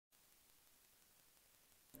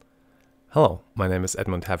Hello, my name is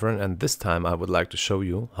Edmund Havern, and this time I would like to show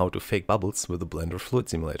you how to fake bubbles with the Blender Fluid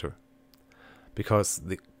Simulator. Because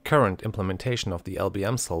the current implementation of the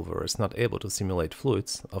LBM solver is not able to simulate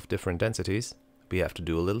fluids of different densities, we have to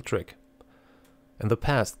do a little trick. In the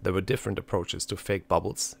past there were different approaches to fake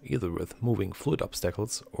bubbles, either with moving fluid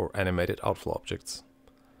obstacles or animated outflow objects.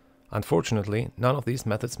 Unfortunately, none of these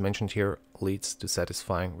methods mentioned here leads to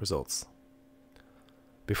satisfying results.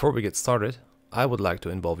 Before we get started, I would like to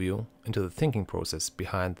involve you into the thinking process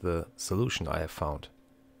behind the solution I have found.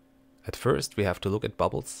 At first, we have to look at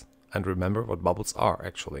bubbles and remember what bubbles are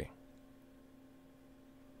actually.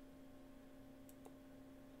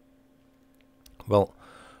 Well,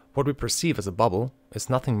 what we perceive as a bubble is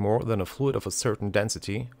nothing more than a fluid of a certain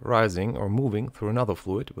density rising or moving through another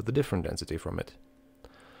fluid with a different density from it.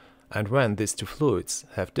 And when these two fluids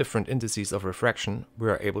have different indices of refraction, we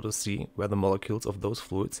are able to see where the molecules of those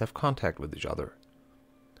fluids have contact with each other.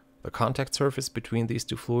 The contact surface between these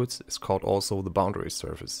two fluids is called also the boundary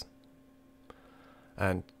surface.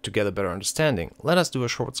 And to get a better understanding, let us do a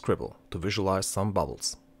short scribble to visualize some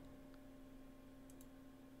bubbles.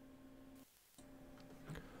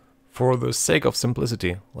 For the sake of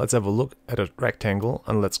simplicity, let's have a look at a rectangle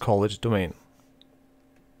and let's call it domain.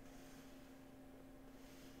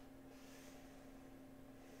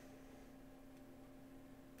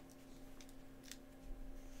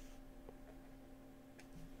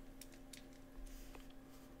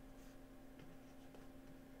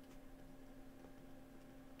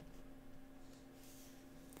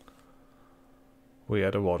 We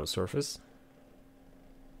add a water surface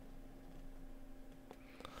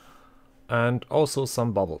and also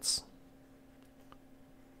some bubbles,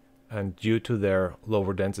 and due to their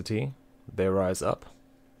lower density they rise up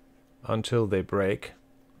until they break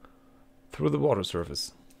through the water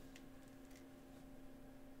surface.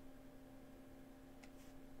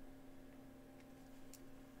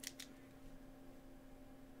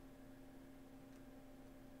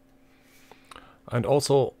 And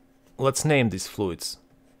also, let's name these fluids.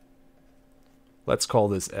 Let's call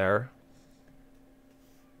this air,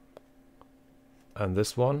 and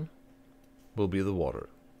this one will be the water.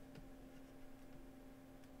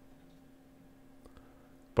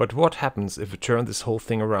 But what happens if we turn this whole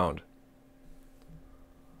thing around?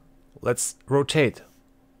 Let's rotate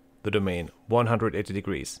the domain 180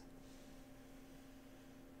 degrees.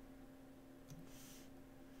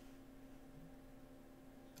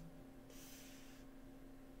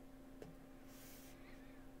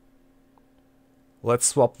 Let's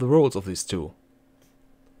swap the roles of these two.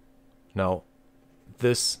 Now,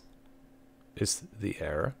 this is the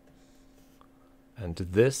air, and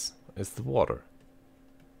this is the water.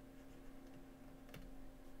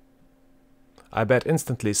 I bet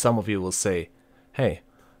instantly some of you will say, hey,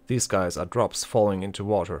 these guys are drops falling into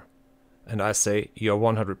water. And I say, you're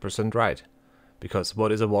 100% right. Because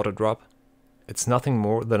what is a water drop? It's nothing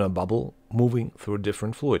more than a bubble moving through a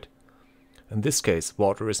different fluid. In this case,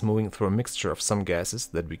 water is moving through a mixture of some gases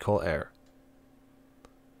that we call air.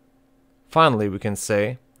 Finally, we can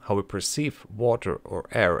say how we perceive water or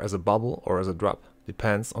air as a bubble or as a drop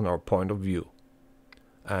depends on our point of view.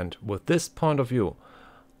 And with this point of view,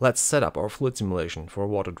 let's set up our fluid simulation for a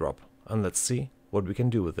water drop and let's see what we can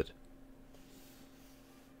do with it.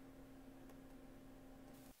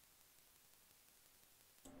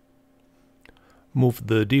 Move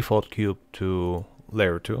the default cube to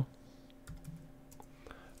layer 2.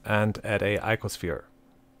 And add a icosphere.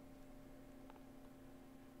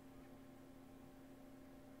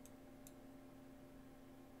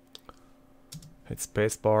 Hit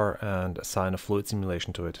spacebar and assign a fluid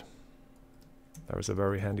simulation to it. There is a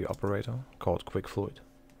very handy operator called Quick Fluid.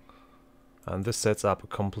 And this sets up a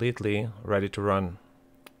completely ready to run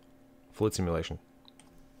fluid simulation.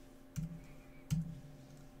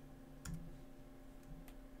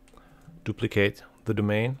 Duplicate the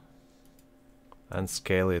domain and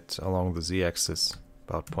scale it along the z-axis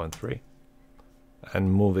about 0.3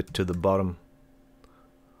 and move it to the bottom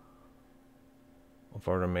of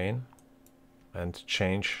our domain and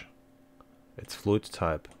change its fluid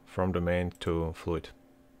type from domain to fluid.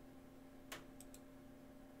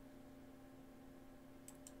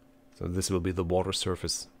 So this will be the water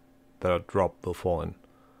surface that a drop will fall in.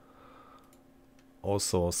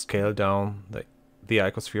 Also scale down the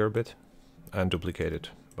icosphere a bit and duplicate it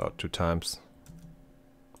about 2 times.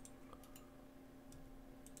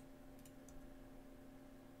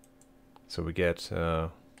 So we get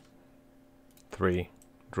 3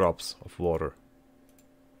 drops of water.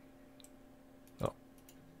 Oh.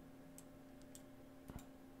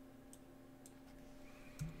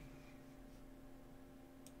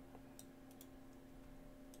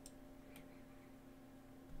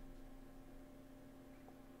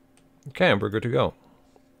 Okay, and we're good to go.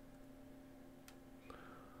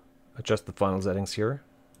 Adjust the final settings here.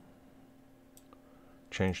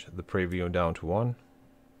 Change the preview down to 1.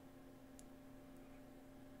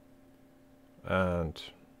 And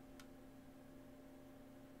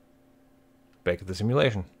bake the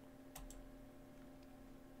simulation.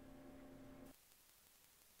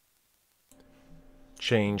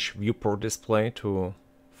 Change viewport display to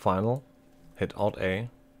final, hit Alt A,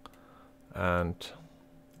 and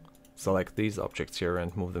select these objects here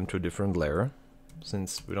and move them to a different layer,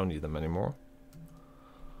 since we don't need them anymore.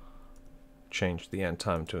 Change the end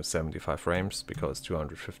time to 75 frames, because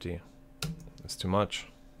 250 is too much.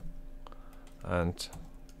 And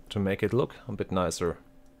to make it look a bit nicer,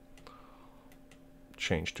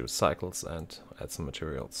 change to cycles and add some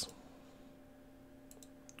materials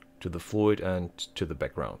to the fluid and to the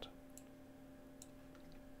background.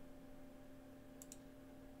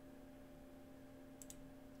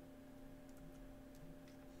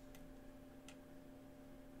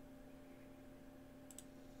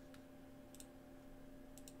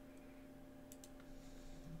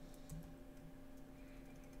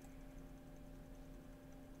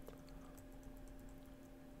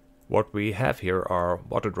 What we have here are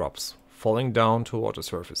water drops falling down to water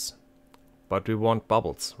surface. But we want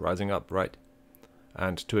bubbles rising up, right?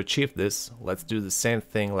 And to achieve this, let's do the same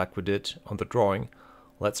thing like we did on the drawing.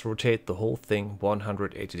 Let's rotate the whole thing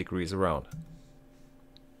 180 degrees around.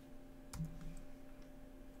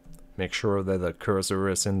 Make sure that the cursor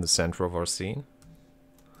is in the center of our scene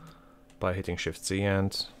by hitting Shift C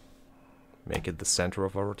and make it the center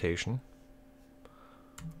of our rotation.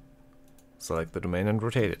 Select the domain and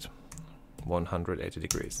rotate it 180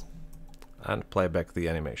 degrees and play back the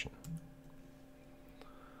animation.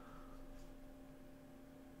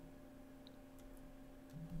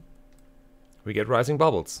 We get rising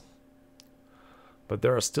bubbles. But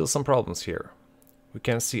there are still some problems here. We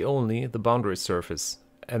can see only the boundary surface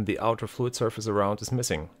and the outer fluid surface around is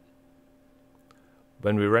missing.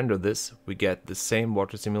 When we render this, we get the same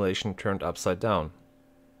water simulation turned upside down.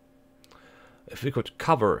 If we could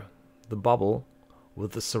cover the bubble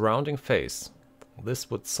with the surrounding face, this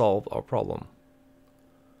would solve our problem.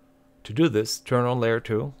 To do this, turn on layer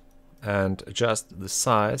 2 and adjust the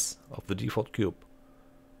size of the default cube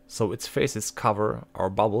so its faces cover our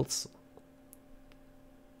bubbles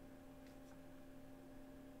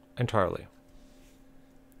entirely.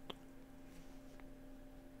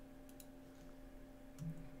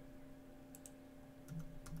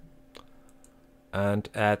 And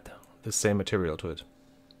add the same material to it.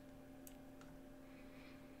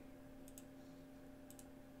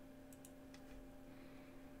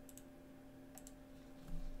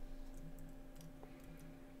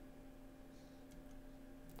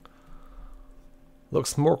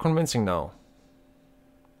 Looks more convincing now.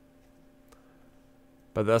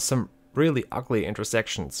 But there's some really ugly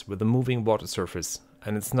intersections with the moving water surface,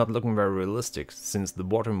 and it's not looking very realistic since the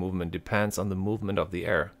water movement depends on the movement of the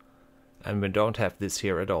air, and we don't have this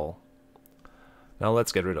here at all. Now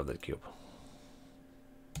let's get rid of that cube.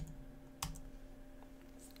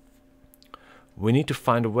 We need to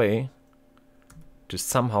find a way to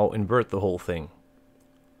somehow invert the whole thing.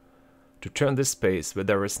 To turn this space where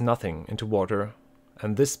there is nothing into water,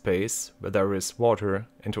 and this space where there is water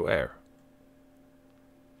into air.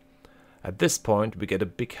 At this point we get a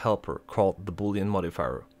big helper called the Boolean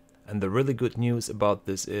Modifier, and the really good news about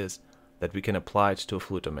this is that we can apply it to a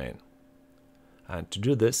fluid domain. And to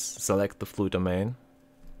do this, select the fluid domain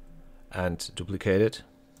and duplicate it,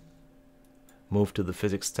 move to the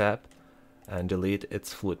Physics tab and delete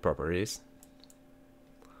its fluid properties.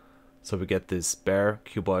 So we get this bare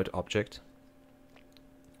cuboid object.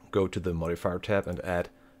 Go to the Modifier tab and add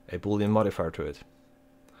a Boolean modifier to it.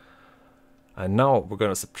 And now we're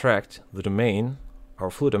going to subtract the domain, our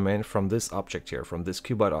fluid domain, from this object here, from this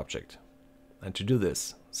cuboid object. And to do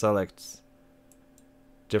this, select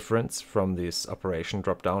difference from this operation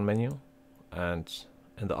drop-down menu, and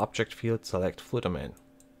in the object field select fluid domain.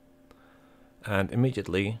 And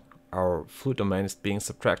immediately our fluid domain is being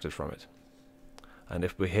subtracted from it. And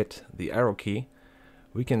if we hit the arrow key,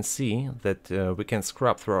 we can see that we can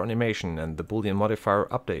scrub through our animation and the Boolean modifier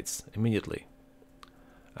updates immediately.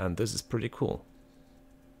 And this is pretty cool.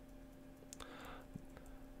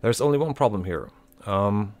 There's only one problem here.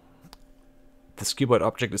 This cuboid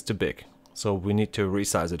object is too big, so we need to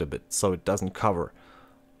resize it a bit so it doesn't cover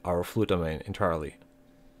our fluid domain entirely.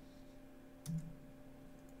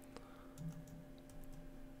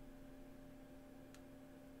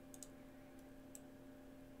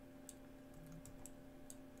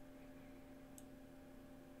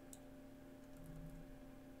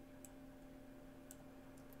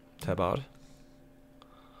 tab out,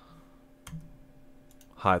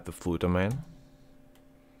 hide the fluid domain,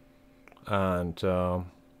 and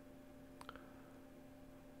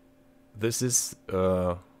this is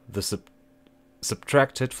the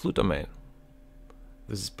subtracted fluid domain.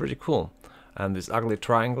 This is pretty cool. And these ugly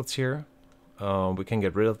triangles here, we can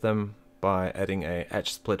get rid of them by adding a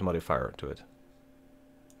edge split modifier to it.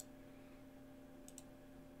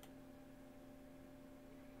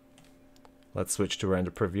 Let's switch to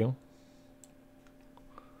render preview.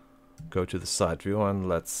 Go to the side view and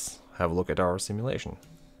let's have a look at our simulation.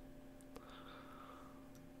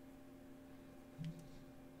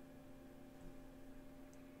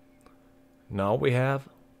 Now we have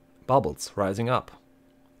bubbles rising up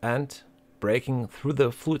and breaking through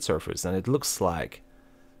the fluid surface, and it looks like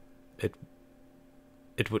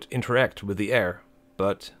it would interact with the air,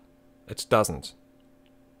 but it doesn't,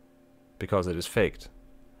 because it is faked.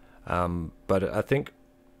 But I think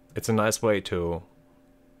it's a nice way to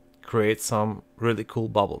create some really cool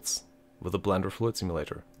bubbles with the Blender Fluid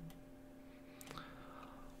Simulator.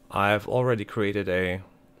 I've already created a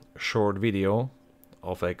short video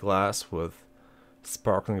of a glass with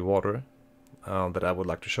sparkling water that I would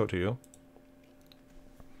like to show to you.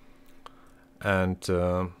 And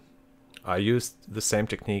I used the same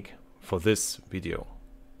technique for this video,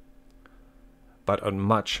 but on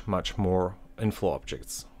much more inflow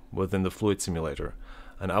objects within the Fluid Simulator.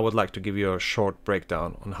 And I would like to give you a short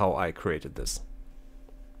breakdown on how I created this.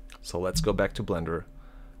 So let's go back to Blender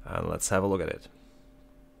and let's have a look at it.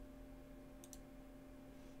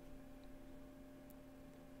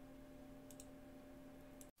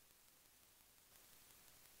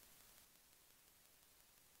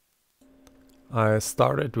 I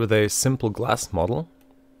started with a simple glass model.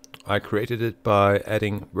 I created it by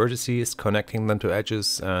adding vertices, connecting them to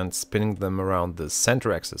edges and spinning them around the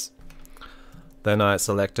center axis. Then I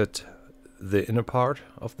selected the inner part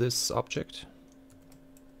of this object.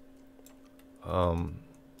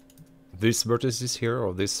 These vertices here,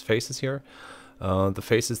 or these faces here, the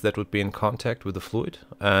faces that would be in contact with the fluid,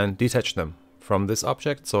 and detached them from this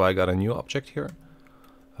object. So I got a new object here,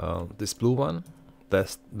 this blue one.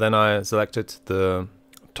 Then I selected the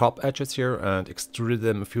top edges here and extruded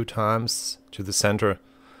them a few times to the center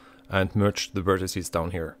and merged the vertices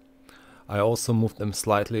down here. I also moved them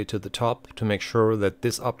slightly to the top to make sure that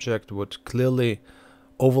this object would clearly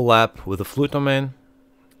overlap with the fluid domain,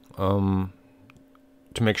 to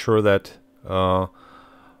make sure that or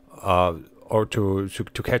to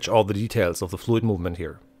catch all the details of the fluid movement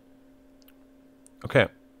here. Okay,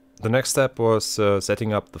 the next step was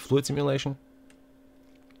setting up the fluid simulation.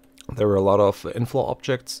 There were a lot of inflow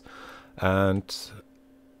objects, and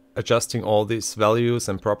adjusting all these values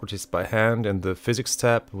and properties by hand in the physics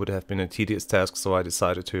tab would have been a tedious task, so I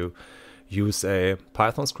decided to use a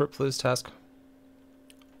Python script for this task.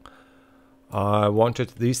 I wanted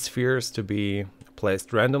these spheres to be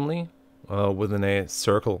placed randomly within a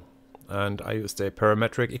circle, and I used a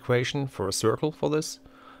parametric equation for a circle for this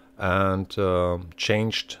and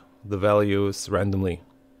changed the values randomly.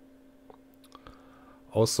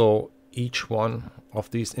 Also, each one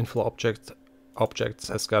of these inflow objects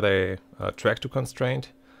has got a track to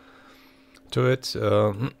constraint to it.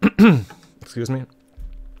 Excuse me.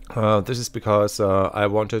 This is because I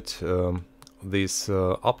wanted these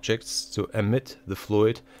objects to emit the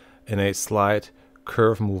fluid in a slight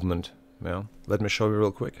curve movement. Yeah. Let me show you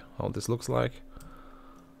real quick how this looks like.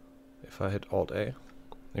 If I hit Alt A,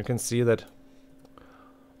 you can see that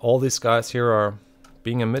all these guys here are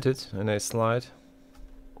being emitted in a slight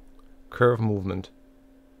curve movement.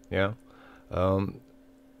 Yeah.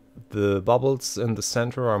 The bubbles in the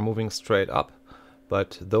center are moving straight up,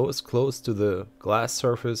 but those close to the glass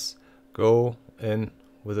surface go in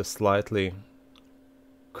with a slightly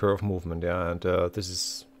curve movement. Yeah, and this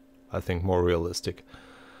is, I think, more realistic.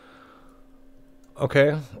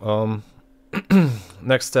 Okay.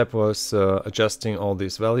 Next step was adjusting all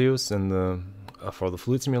these values in the for the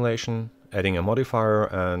fluid simulation, adding a modifier,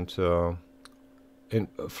 and in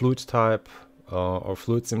fluid type or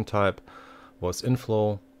fluid sim type was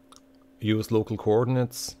inflow. Use local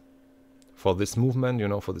coordinates for this movement, you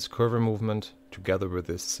know, for this curve movement, together with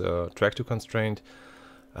this track to constraint,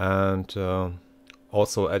 and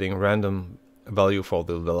also adding random value for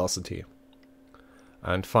the velocity,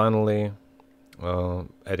 and finally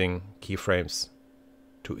adding keyframes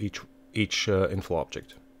to each inflow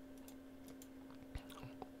object.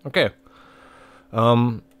 Okay.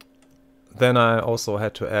 Then I also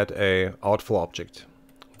had to add a outflow object.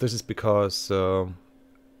 This is because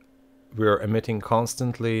we're emitting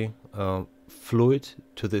constantly fluid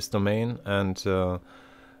to this domain, and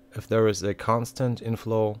if there is a constant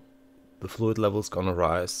inflow the fluid level is gonna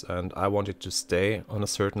rise, and I want it to stay on a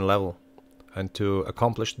certain level. And to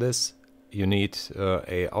accomplish this, you need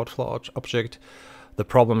a outflow object. The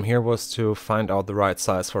problem here was to find out the right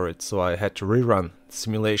size for it, so I had to rerun the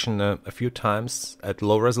simulation a few times at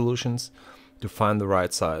low resolutions to find the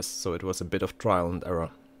right size, so it was a bit of trial and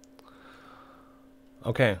error.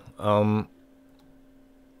 Okay,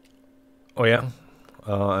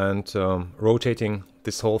 rotating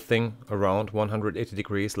this whole thing around 180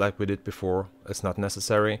 degrees like we did before is not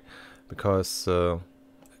necessary, because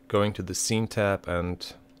going to the scene tab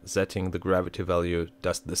and setting the gravity value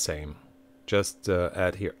does the same. Just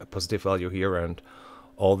add here a positive value here and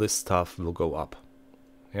all this stuff will go up.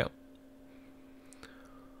 Yeah.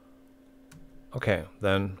 Okay,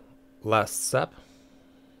 then last step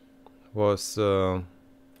was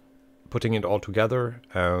putting it all together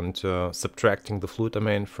and subtracting the fluid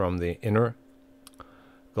domain from the inner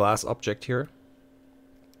glass object here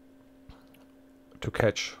to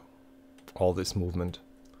catch all this movement.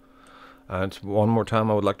 And one more time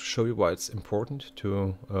I would like to show you why it's important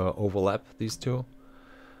to overlap these two.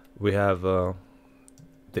 We have the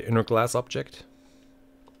inner glass object,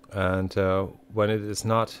 and when it is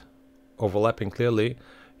not overlapping clearly,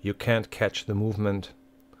 you can't catch the movement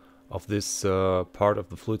of this part of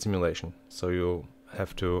the fluid simulation. So you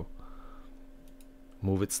have to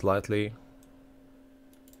move it slightly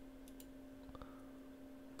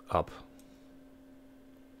up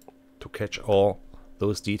to catch all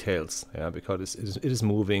those details, yeah, because it is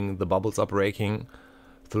moving, the bubbles are breaking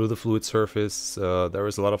through the fluid surface, there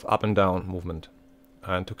is a lot of up and down movement,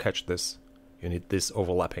 and to catch this you need this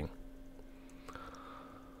overlapping.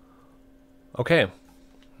 Okay,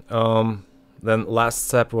 then last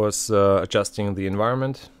step was adjusting the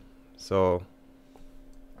environment. So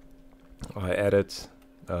I added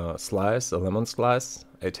a slice, a lemon slice,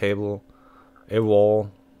 a table, a wall,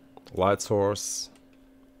 light source,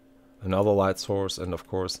 another light source, and of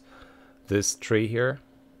course this tree here.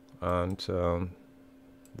 And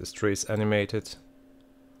this tree is animated.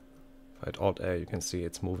 If I hit Alt A, you can see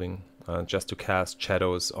it's moving, just to cast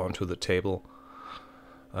shadows onto the table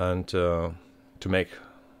and to make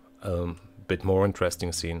a bit more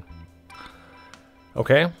interesting scene.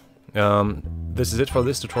 Okay, this is it for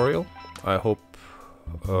this tutorial. I hope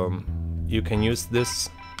you can use this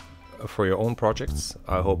for your own projects.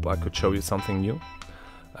 I hope I could show you something new.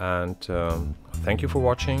 And thank you for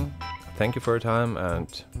watching, thank you for your time,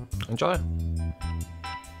 and enjoy!